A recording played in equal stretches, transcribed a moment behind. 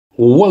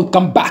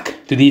Welcome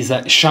back to this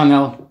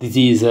channel. This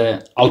is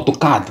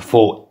Autocad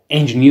for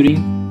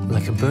engineering.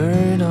 Like a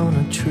bird on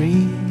a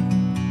tree,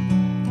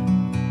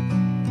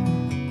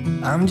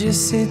 I'm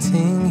just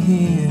sitting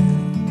here.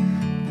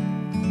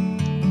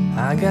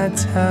 I got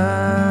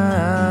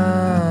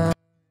time.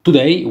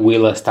 Today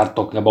we'll start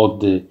talking about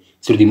the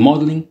 3D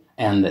modeling,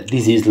 and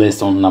this is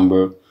lesson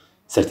number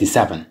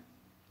 37.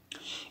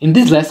 In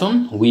this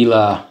lesson we'll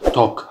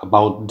talk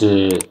about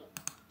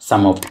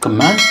some of the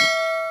commands,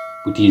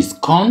 which is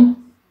cone,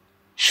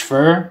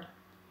 sphere,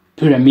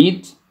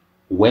 pyramid,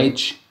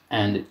 wedge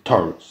and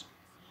torus.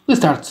 Let's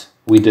start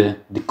with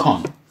the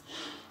cone.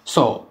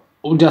 So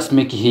we'll just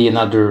make here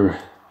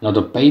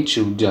another page.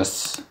 We'll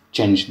just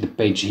change the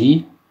page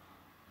here,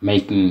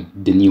 making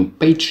the new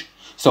page.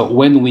 So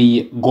when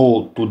we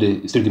go to the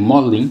 3D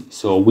modeling,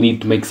 so we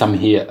need to make some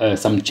here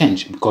some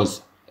change,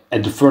 because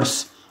at the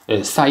first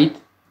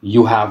site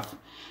you have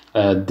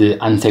the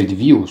unsaved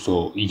view,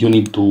 so you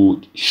need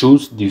to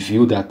choose the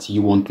view that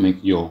you want to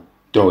make your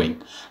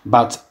drawing.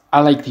 But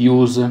I like to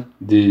use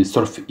the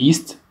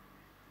southeast,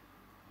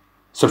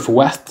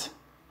 southwest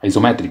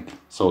isometric.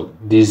 So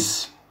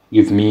this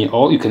gives me,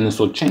 or you can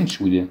also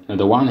change with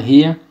another one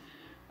here,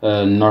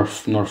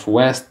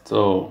 northwest.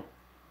 So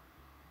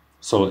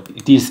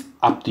it is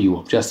up to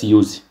you. Just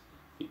use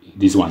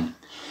this one.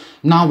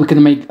 Now we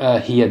can make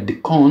here the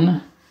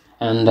cone,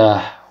 and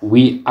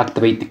we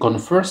activate the cone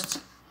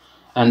first.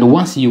 And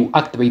once you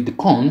activate the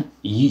cone,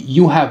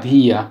 you have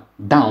here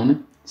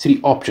down 3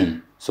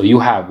 options. So you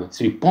have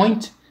 3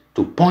 point,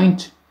 2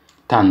 point,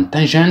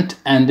 tangent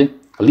and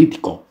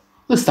elliptical.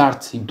 Let's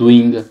start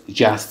doing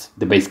just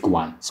the basic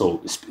one.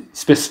 So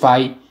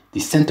specify the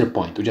center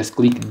point. You just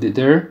click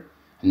there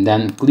and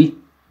then click.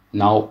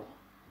 Now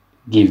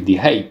give the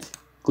height,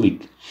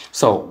 click.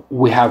 So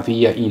we have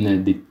here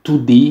in the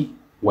 2D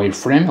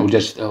wireframe. I'll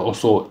just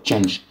also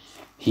change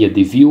here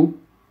the view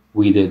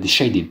with the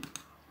shaded.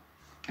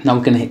 Now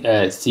we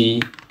can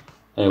see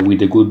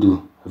with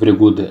a very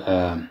good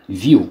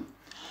view.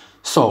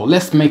 So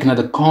let's make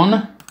another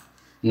cone.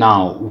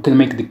 Now we can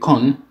make the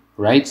cone,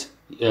 right?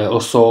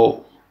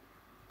 Also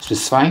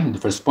specify the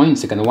first point,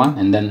 second one,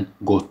 and then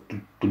go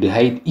to the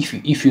height.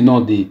 If you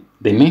know the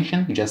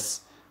dimension,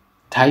 just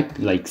type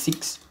like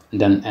 6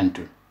 and then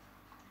enter.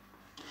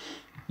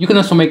 You can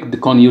also make the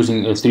cone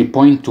using a 3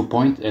 point, 2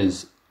 point,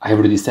 as I have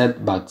already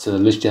said, but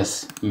let's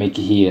just make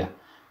it here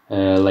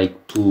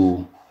like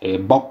to a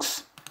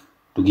box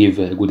to give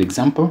a good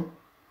example.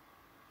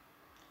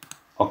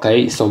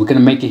 Okay, so we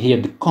can make it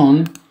here the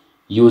cone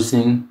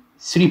using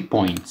 3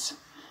 points.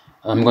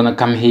 I'm gonna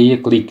come here,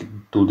 click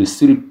to the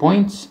 3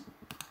 points,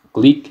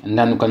 click, and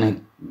then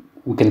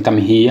we can come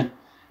here.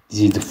 This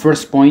is the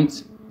first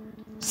point,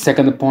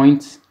 second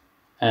point,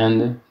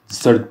 and the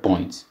third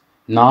point.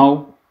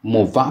 Now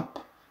move up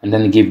and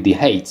then give the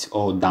height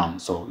or down.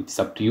 So it's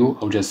up to you.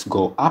 I'll just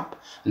go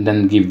up and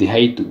then give the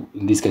height.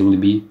 In this case will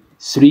be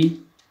 3,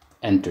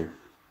 enter.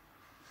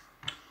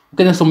 You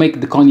can also make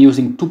the cone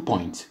using 2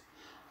 points.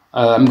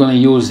 I'm gonna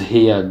use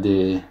here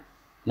the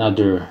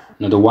another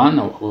one.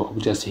 I'll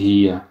just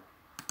here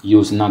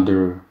use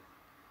another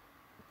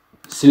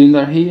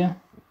cylinder here.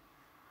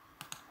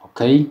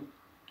 Okay,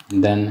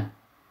 and then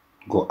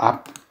go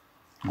up.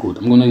 Good.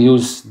 I'm gonna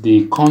use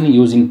the cone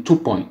using 2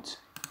 points.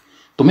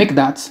 To make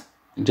that,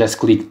 just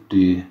click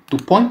the 2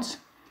 points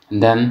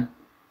and then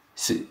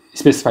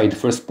specify the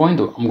first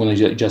point. I'm gonna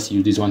just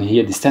use this one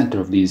here, the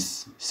center of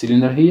this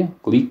cylinder here.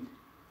 Click.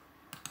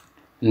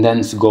 And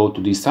then go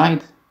to this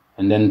side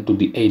and then to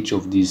the edge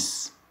of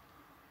this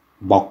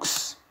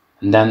box,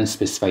 and then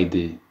specify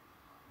the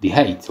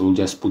height. So we'll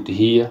just put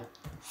here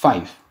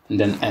 5 and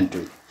then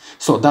enter.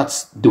 So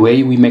that's the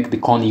way we make the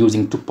cone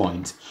using 2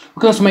 points.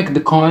 We can also make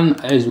the cone,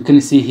 as we can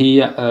see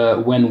here,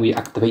 when we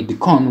activate the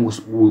cone,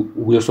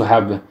 we also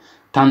have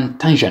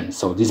tangent.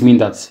 So this means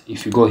that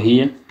if you go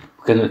here,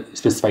 we can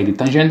specify the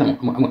tangent.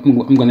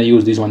 I'm gonna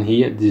use this one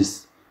here,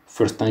 this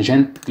first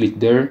tangent. Click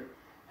there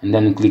and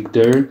then click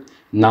there.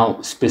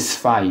 Now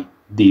specify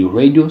the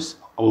radius.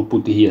 I will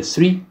put here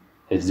 3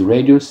 as the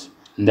radius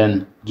and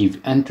then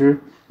give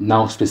enter.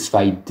 Now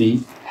specify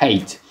the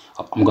height.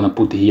 I'm gonna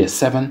put here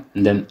 7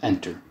 and then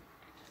enter.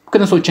 You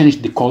can also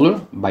change the color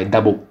by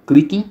double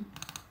clicking.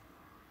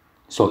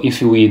 So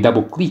if we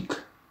double click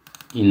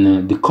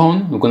in the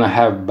cone, we're gonna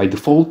have by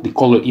default the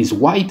color is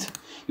white.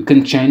 You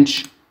can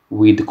change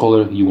with the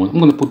color you want. I'm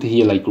gonna put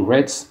here like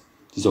reds.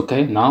 It's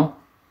okay. Now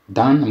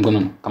done. I'm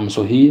gonna come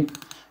so here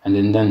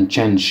and then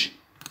change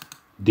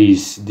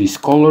this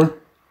color,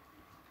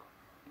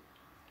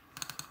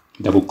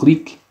 double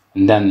click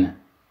and then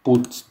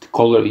put the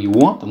color you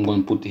want. I'm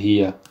going to put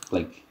here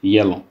like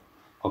yellow.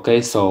 Okay,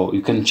 so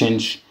you can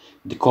change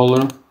the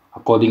color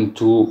according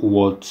to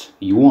what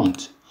you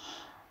want.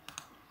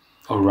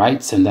 All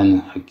right, and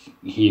then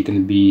here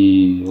can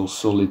be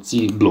also, let's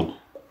see, blue.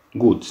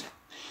 Good.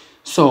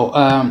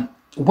 So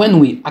when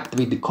we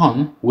activate the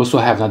cone, we also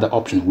have another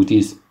option, which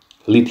is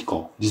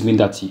elliptical. This means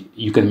that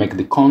you can make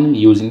the cone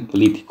using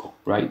elliptical,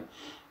 right?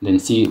 Then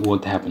see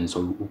what happens.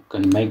 So we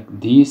can make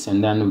this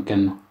and then we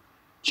can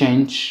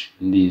change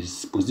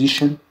this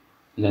position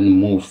and then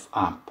move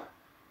up.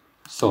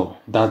 So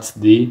that's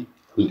the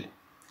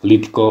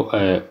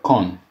little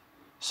cone.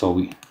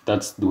 So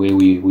that's the way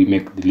we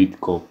make the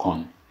little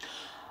cone.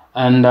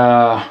 And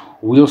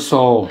we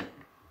also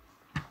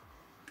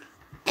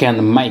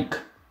can make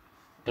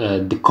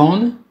the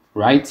cone,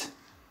 right,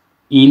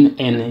 in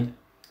any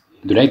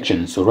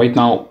direction. So right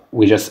now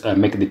we just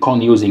make the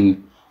cone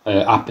using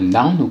up and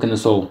down. We can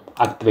also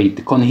activate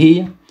the cone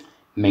here,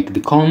 make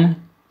the cone,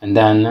 and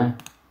then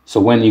so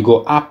when you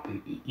go up,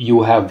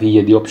 you have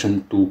here the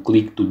option to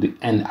click to the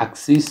end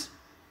axis.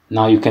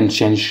 Now you can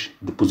change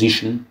the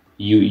position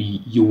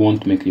you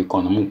want to make your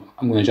cone.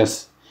 I'm gonna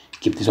just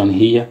keep this on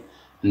here,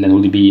 and then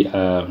will be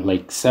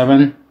like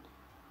 7,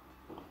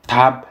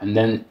 tab, and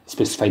then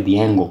specify the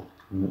angle,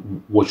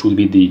 which will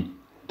be the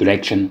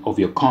direction of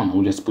your cone.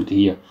 We'll just put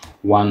here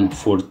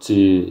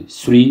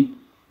 143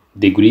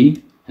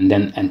 degree and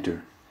then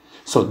enter.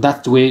 So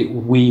that's the way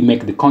we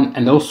make the cone.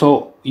 And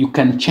also you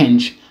can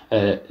change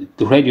the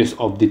radius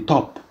of the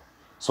top.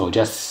 So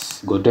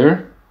just go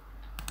there,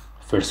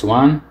 first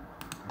one,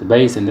 the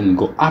base, and then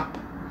go up.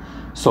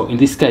 So in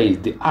this case,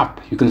 the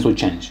up you can also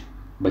change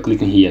by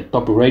clicking here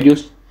top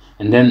radius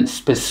and then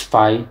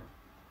specify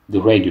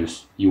the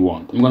radius you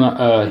want. I'm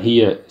gonna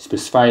here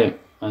specify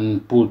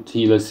and put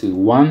here, let's see,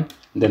 1,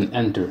 then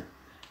enter.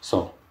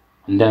 So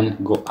and then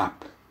go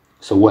up.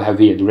 So we have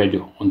here the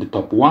radius on the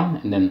top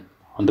 1 and then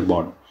on the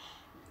bottom.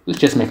 Let's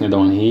just make another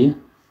one here.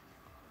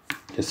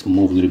 Just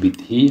move a little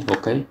bit here.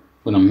 Okay, I'm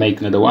gonna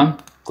make another one.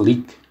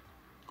 Click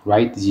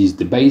right, this is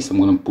the base. I'm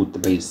gonna put the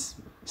base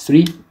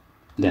 3,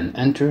 then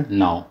enter.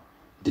 Now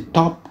the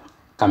top,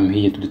 come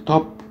here to the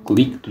top,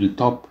 click to the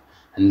top,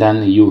 and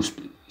then you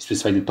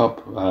specify the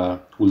top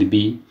will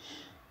be,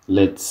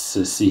 let's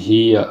see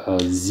here,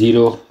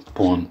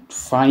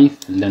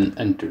 0.5, and then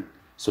enter.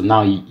 So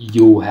now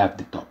you have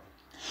the top.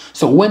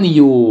 So when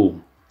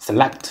you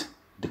select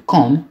the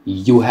cone,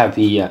 you have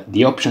here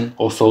the option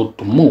also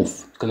to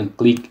move. You can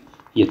click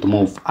here to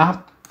move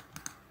up,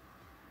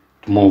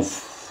 to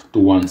move to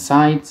one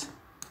side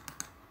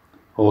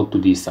or to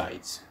these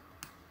sides.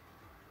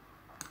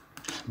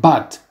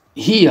 But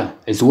here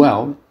as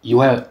well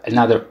you have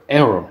another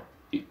error,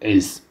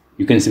 as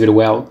you can see very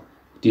well.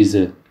 It is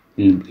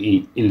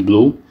in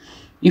blue.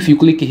 If you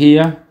click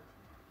here,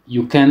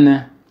 you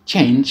can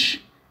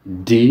change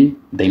the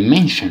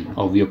dimension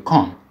of your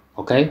cone.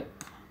 Okay,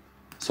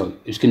 so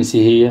as you can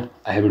see here,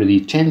 I have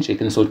already changed. I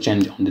can also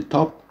change on the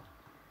top.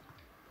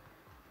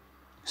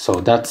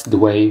 So that's the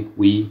way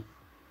we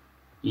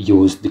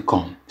use the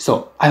cone.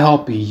 So I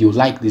hope you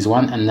like this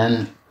one, and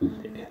then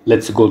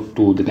let's go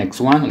to the next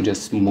one. I'll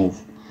just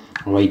move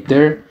right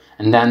there,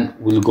 and then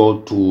we'll go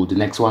to the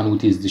next one,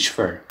 which is the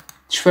sphere.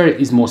 Sphere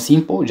is more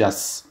simple.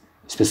 Just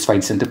specify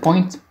the center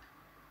point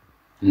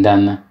and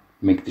then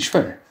make the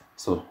sphere.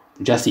 So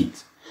just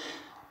it.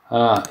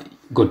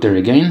 Go there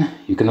again.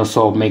 You can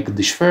also make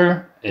the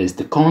sphere as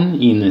the cone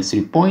in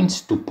 3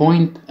 points, 2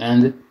 point,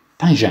 and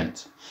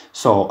tangent.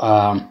 So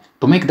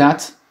to make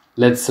that,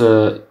 let's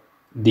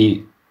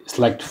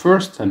select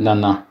first, and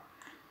then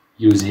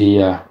use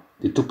here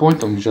the 2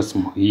 point. I'm just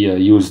here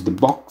use the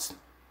box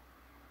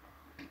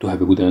to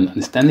have a good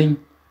understanding.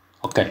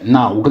 Okay,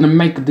 now we're gonna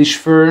make the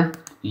sphere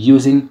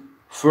using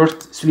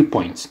first 3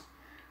 points.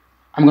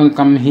 I'm gonna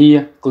come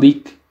here,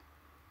 click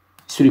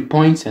 3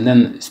 points, and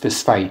then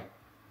specify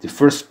the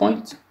first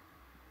point,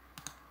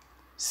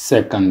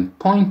 second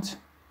point,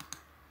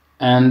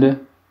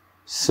 and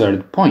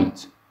third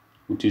point,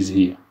 which is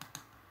here.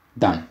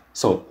 Done.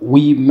 So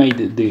we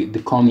made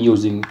the cone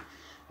using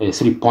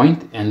 3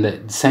 point, and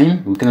the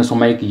same we can also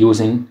make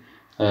using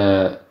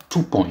 2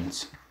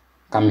 points.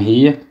 Come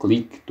here,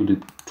 click to the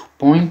 2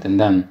 point, and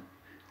then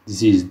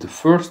this is the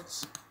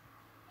first,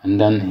 and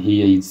then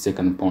here is the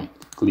second point.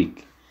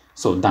 Click.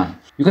 So done.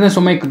 You can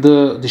also make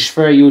the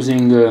sphere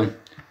using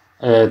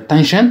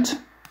tangent,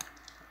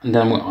 and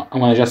then I'm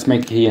gonna just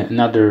make here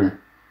another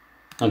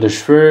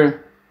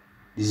sphere.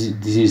 This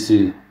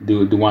is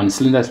the one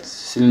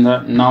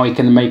cylinder. Now I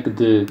can make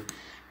the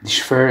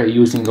sphere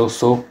using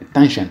also a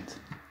tangent.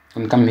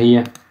 And come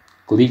here,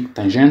 click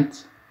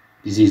tangent.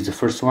 This is the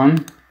first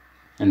one,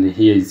 and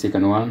here is the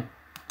second one,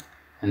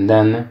 and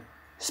then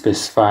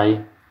specify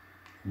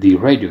the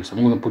radius.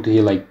 I'm gonna put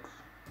here like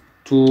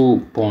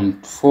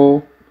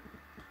 2.4,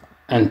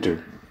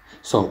 enter.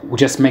 So we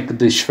just make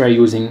the sphere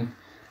using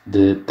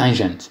the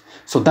tangent.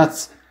 So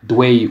that's the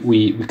way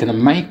we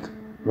can make,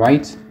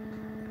 right?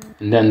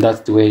 And then that's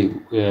the way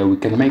we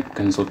can make. We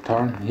can also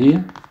turn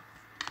here.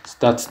 So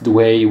that's the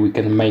way we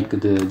can make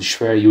the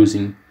sphere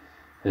using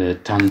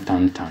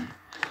turn.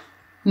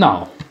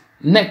 Now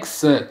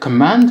next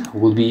command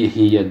will be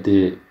here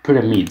the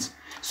pyramids.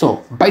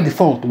 So by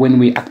default, when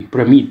we activate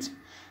pyramid,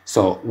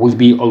 so will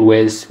be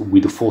always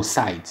with 4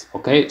 sides.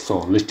 Okay, so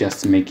let's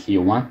just make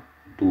here one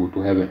to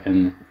have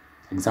an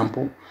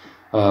example.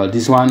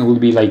 This one will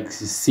be like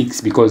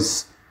 6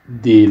 because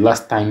the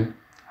last time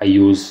I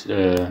used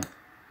the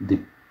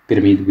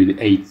pyramid with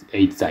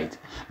 8 sides.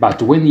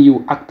 But when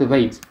you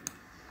activate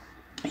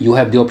you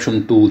have the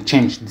option to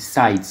change the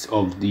sides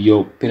of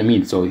your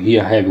pyramid. So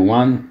here I have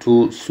 1,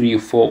 2, 3,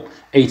 4,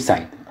 8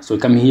 sides. So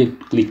come here,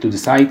 click to the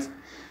sides.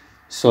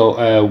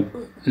 So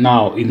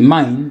now in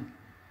mine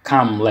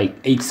come like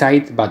 8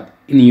 sides, but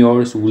in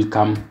yours will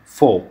come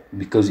 4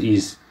 because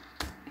it's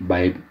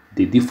by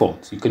the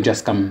default. You can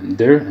just come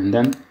there and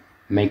then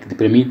make the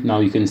pyramid. Now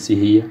you can see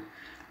here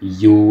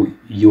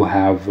you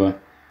have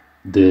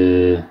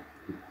the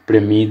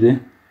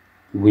pyramid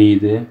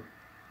with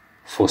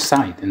 4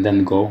 sides and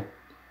then go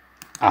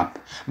up.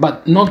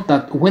 But note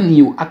that when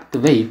you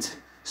activate,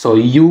 so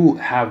you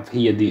have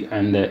here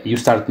you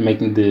start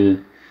making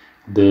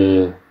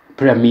the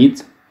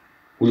pyramid,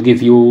 will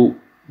give you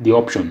the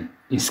option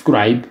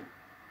inscribe.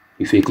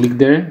 If you click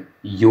there,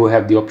 you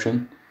have the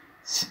option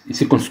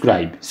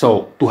circumscribe.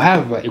 So to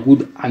have a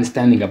good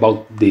understanding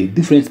about the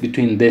difference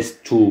between these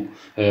two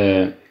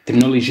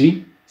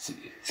terminology,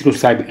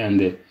 circumscribe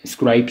and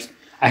inscribes,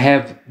 I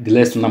have the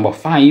lesson number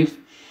 5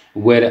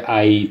 where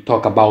I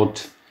talk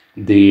about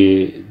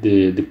the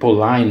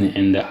polyline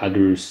and the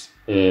others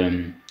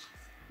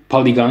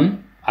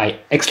polygon. I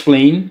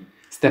explain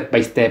step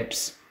by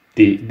steps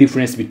the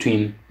difference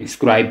between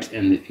inscribes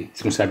and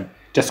circumscribe.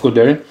 Just go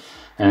there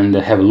and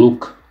have a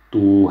look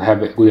to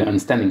have a good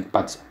understanding.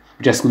 But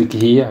just click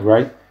here,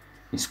 right,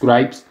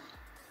 inscribes,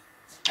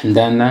 and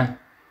then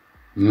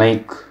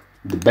make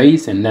the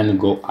base and then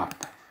go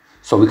up.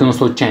 So we can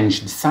also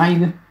change the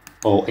side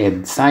or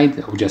add the side.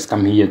 I'll just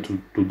come here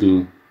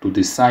to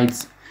the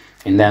sides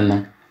and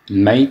then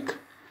make.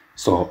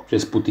 So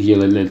just put here,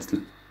 let's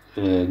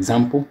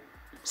example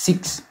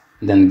 6,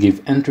 then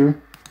give enter,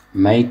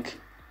 make.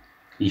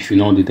 If you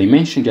know the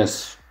dimension,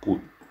 just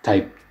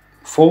type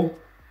 4,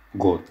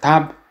 go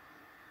tab,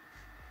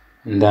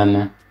 and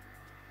then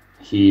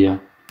here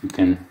you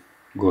can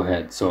go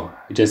ahead. So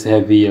I just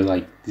have here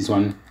like this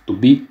one to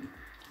be,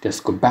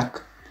 just go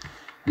back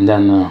and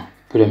then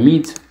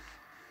pyramid,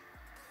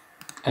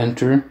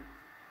 enter.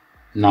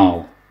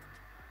 Now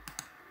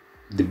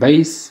the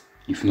base,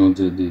 if you know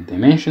the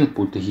dimension,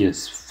 put here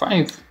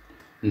 5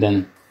 and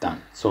then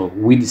done. So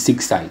with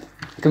 6 sides.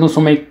 You can also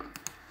make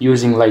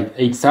using like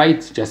 8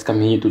 sides. Just come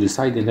here to the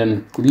side and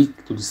then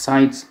click to the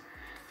sides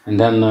and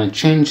then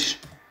change,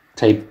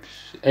 type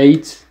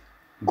 8,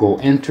 go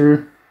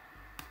enter,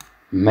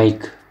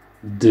 make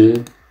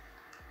the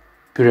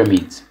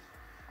pyramid.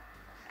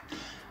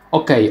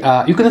 Okay,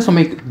 you can also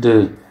make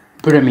the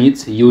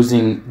pyramids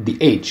using the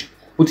edge.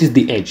 What is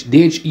the edge?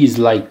 The edge is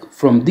like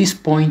from this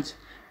point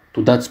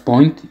to that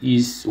point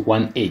is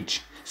one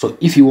edge. So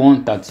if you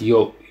want that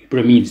your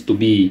pyramids to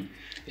be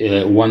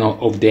one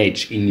of the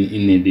edge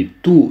in the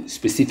 2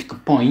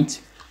 specific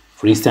points,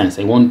 for instance,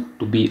 I want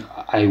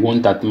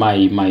that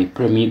my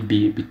pyramid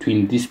be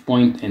between this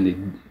point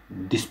and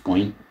this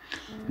point.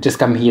 Just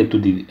come here to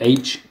the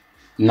edge.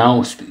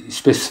 Now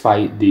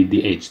specify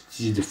the edge.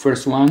 This is the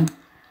first one,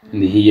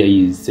 and here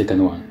is the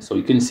second one. So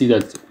you can see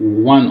that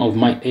one of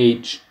my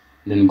edge,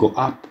 then go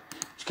up.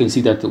 You can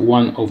see that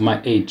one of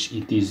my edge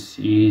it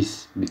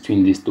is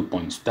between these 2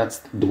 points. That's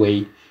the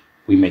way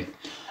we make.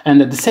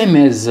 And the same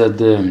as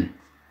the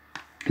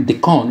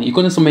cone, you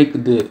can also make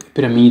the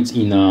pyramids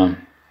in a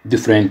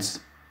different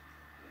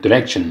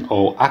direction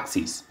or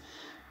axis.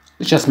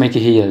 Let's just make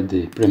here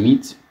the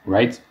pyramid,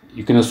 right?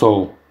 You can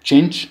also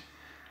change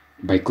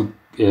by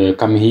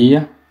come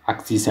here,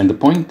 axis and the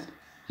point,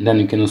 and then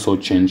you can also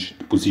change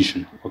the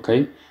position.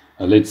 Okay,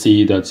 let's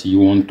see that you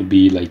want to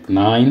be like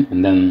 9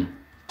 and then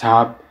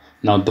tab.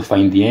 Now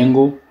define the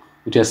angle.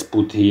 We just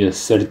put here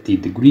 30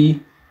 degrees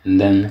and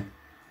then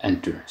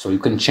enter. So you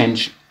can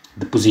change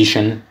the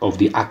position of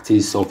the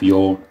axis of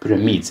your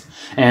pyramids.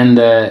 And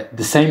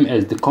the same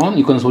as the cone,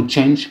 you can also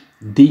change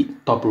the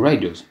top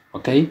radius.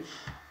 Okay,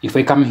 if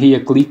I come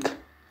here, click,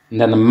 and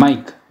then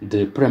make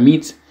the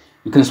pyramids,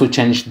 you can also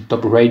change the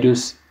top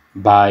radius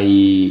by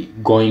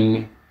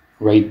going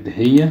right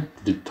here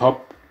to the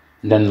top,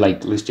 and then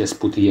like let's just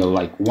put here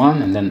like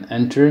 1 and then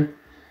enter.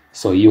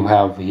 So you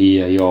have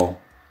here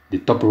the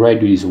top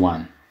radius is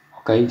 1.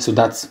 Okay, so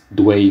that's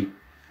the way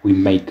we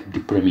make the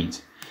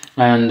pyramids.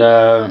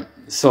 And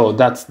so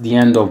that's the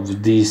end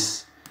of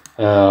this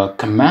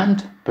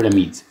command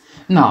pyramids.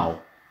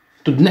 Now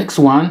to the next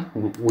one,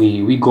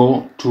 we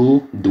go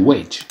to the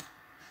wedge.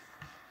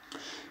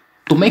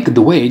 To make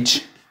the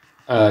wedge,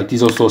 it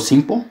is also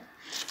simple.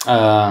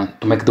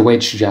 To make the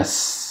wedge,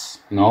 just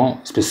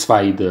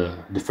specify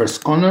the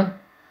first corner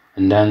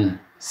and then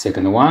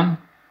second one.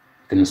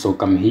 You can also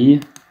come here,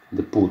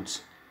 the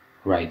put,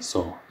 right?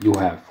 So you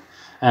have,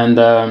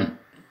 and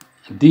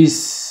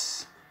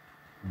this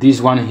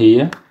one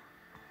here,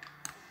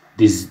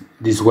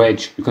 this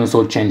wedge, you can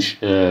also change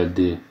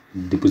the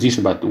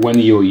position, but when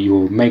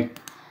you make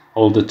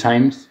all the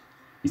times,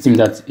 it seems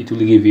that it will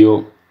give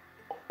you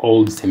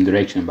all the same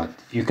direction, but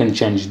you can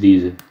change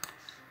the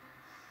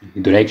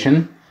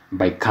direction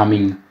by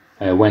coming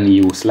when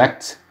you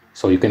select.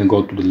 So you can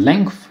go to the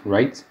length,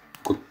 right?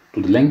 Go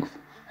to the length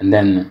and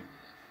then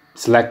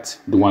select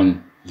the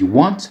one you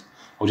want.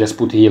 I'll just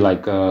put here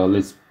like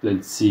let's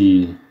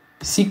see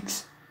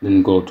 6,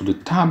 then go to the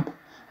tab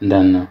and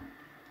then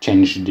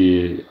change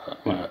the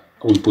I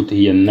will put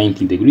here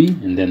 90 degree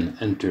and then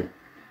enter.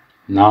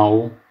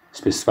 Now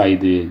specify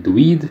the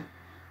width,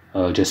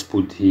 just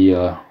put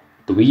here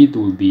the width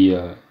will be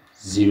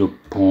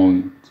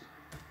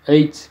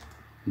 0.8,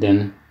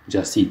 then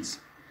just it.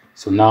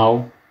 So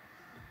now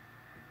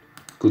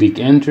click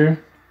enter,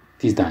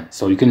 it is done.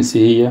 So you can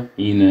see here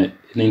in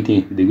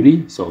 90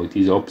 degree, so it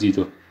is opposite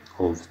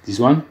of this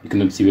one. You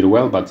cannot see very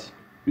well, but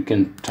you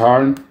can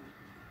turn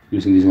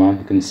using this one.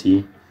 You can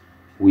see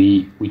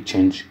we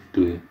change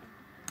the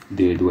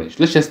wedge.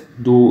 Let's just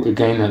do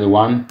again another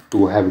one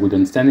to have a good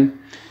understanding.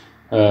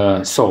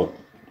 So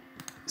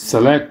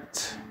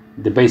select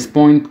the base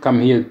point,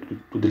 come here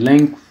to the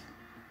length,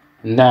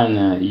 and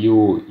then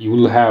you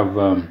will have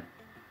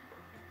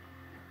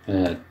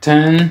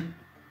 10,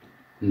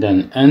 and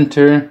then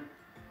enter,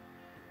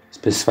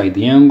 specify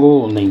the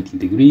angle 90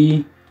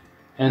 degree,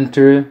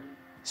 enter,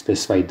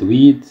 specify the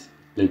width,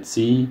 let's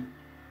see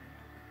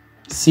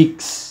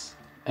 6,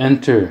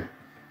 enter.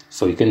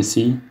 So you can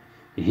see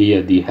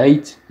here the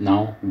height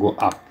now go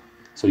up.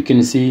 So you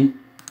can see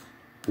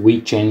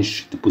we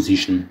change the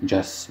position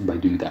just by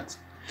doing that.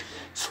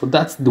 So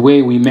that's the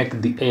way we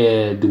make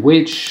the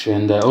wedge.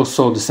 And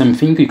also the same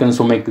thing, you can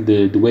also make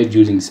the wedge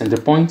using the center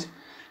point.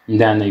 And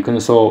then you can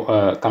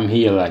also come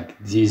here like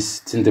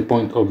this center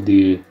point of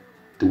the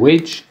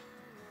wedge,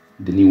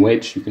 the new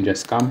wedge. You can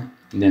just come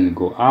and then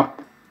go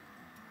up,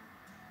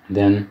 and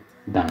then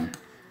done.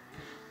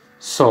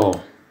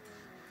 So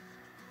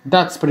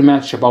that's pretty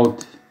much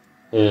about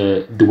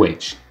the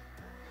wedge.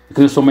 You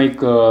can also make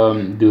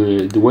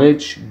the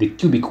wedge, the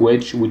cubic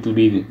wedge, which will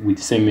be with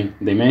the same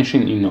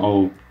dimension in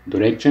all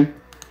direction.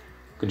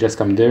 You can just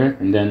come there,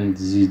 and then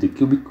this is the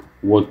cubic.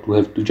 What we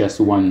have to just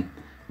one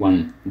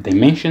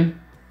dimension,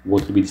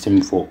 what will be the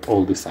same for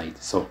all the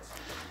sides. So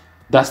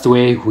that's the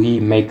way we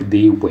make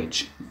the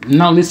wedge.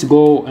 Now let's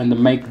go and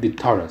make the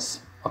torus.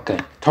 Okay,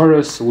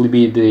 torus will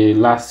be the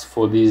last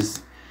for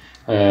this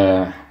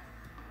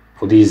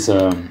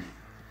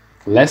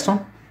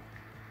lesson.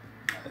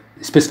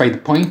 Specify the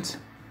point,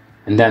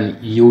 and then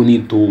you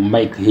need to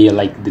make here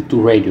like the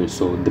two radius,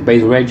 so the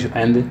base radius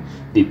and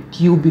the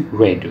cubic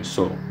radius.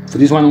 So for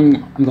this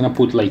one I'm gonna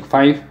put like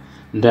 5,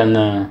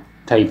 then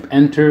type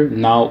enter.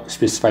 Now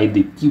specify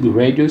the cubic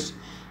radius.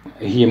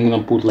 Here I'm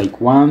gonna put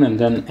like 1 and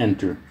then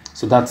enter.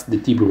 So that's the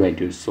cubic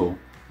radius. So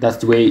that's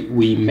the way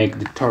we make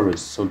the torus.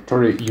 So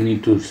torus, you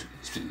need to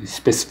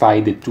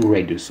specify the two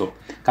radius. So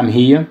come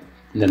here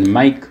and then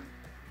make,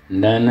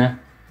 and then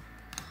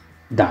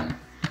done.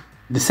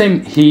 The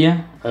same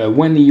here,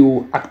 when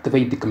you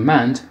activate the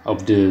command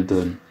of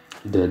the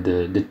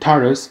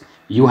torus,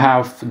 you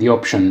have the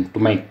option to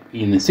make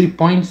in 3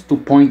 points, 2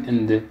 point,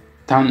 and the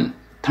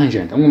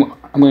tangent. I'm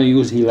gonna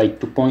use here like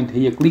 2 point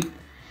here. Click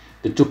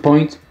the 2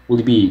 point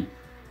will be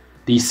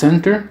the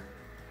center,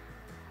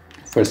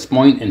 first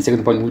point, and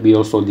second point will be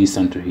also the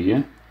center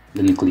here.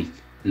 Then click.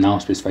 Now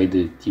specify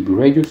the cubic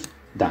radius.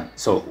 Done.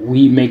 So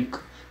we make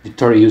the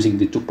torus using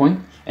the 2 point.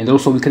 And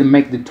also we can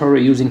make the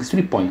torus using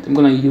 3 point. I'm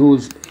gonna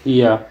use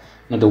here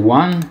another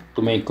one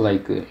to make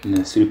like in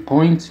a 3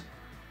 point.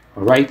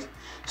 All right.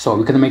 So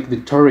we can make the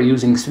torus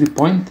using 3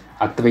 point.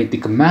 Activate the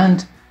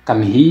command.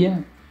 Come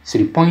here,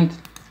 3 point.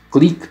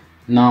 Click.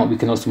 Now we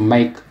can also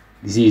make.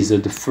 This is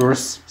the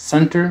first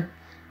center.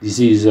 This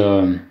is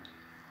the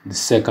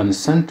second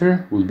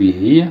center. Will be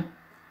here.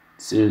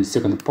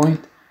 Second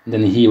point. And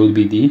then here will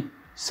be the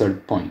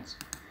third point.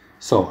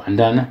 So and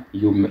then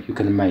you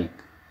can make.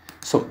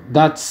 So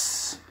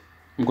that's,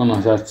 I'm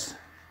gonna just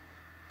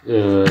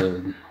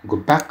go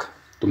back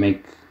to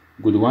make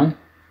good one.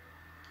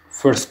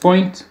 First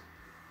point,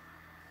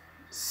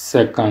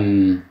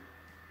 second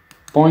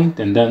point,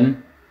 and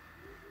then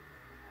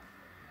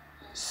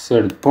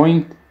third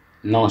point.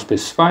 Now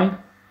specify.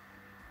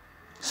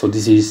 So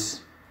this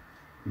is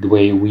the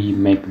way we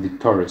make the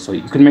torus. So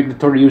you can make the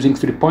torus using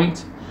 3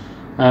 points,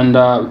 and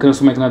we can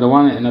also make another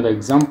one, another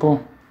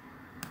example,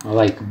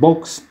 like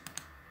box.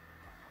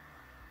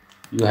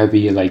 You have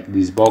here like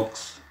this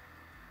box,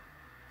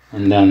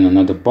 and then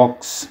another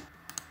box,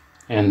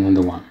 and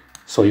another one.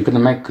 So you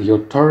can make your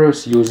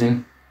torus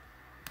using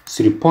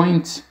 3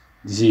 points.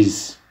 This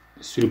is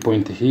 3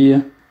 point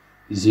here.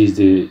 This is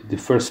the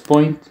first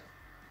point,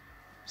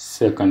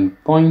 second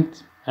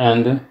point,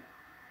 and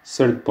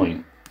third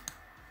point.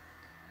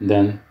 And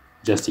then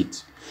just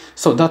it.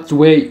 So that's the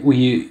way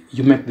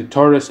you make the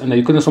torus, and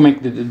you can also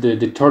make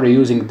the torus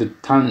using the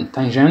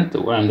tangent,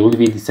 and it will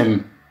be the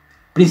same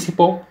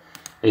principle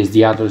as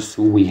the others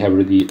we have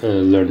already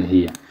learned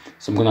here.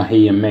 So I'm gonna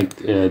here make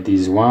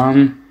this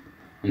one,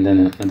 and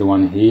then another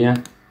one here.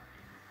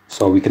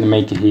 So we can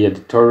make here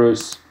the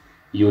torus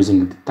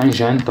using the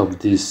tangent of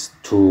these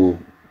two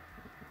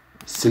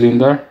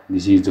cylinders.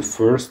 This is the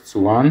first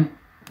one,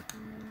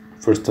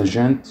 first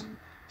tangent,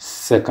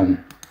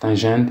 second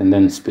tangent, and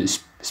then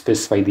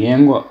specify the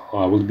angle.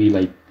 Will be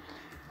like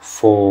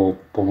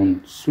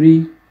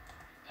 4.3.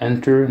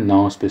 Enter.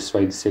 Now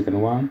specify the second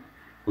one.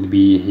 Will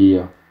be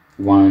here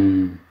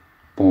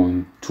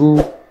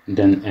 1.2.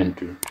 then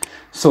enter.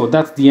 So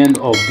that's the end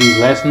of this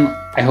lesson.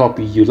 I hope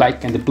you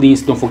like, and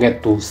please don't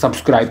forget to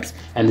subscribe,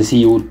 and see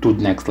you to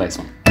the next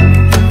lesson.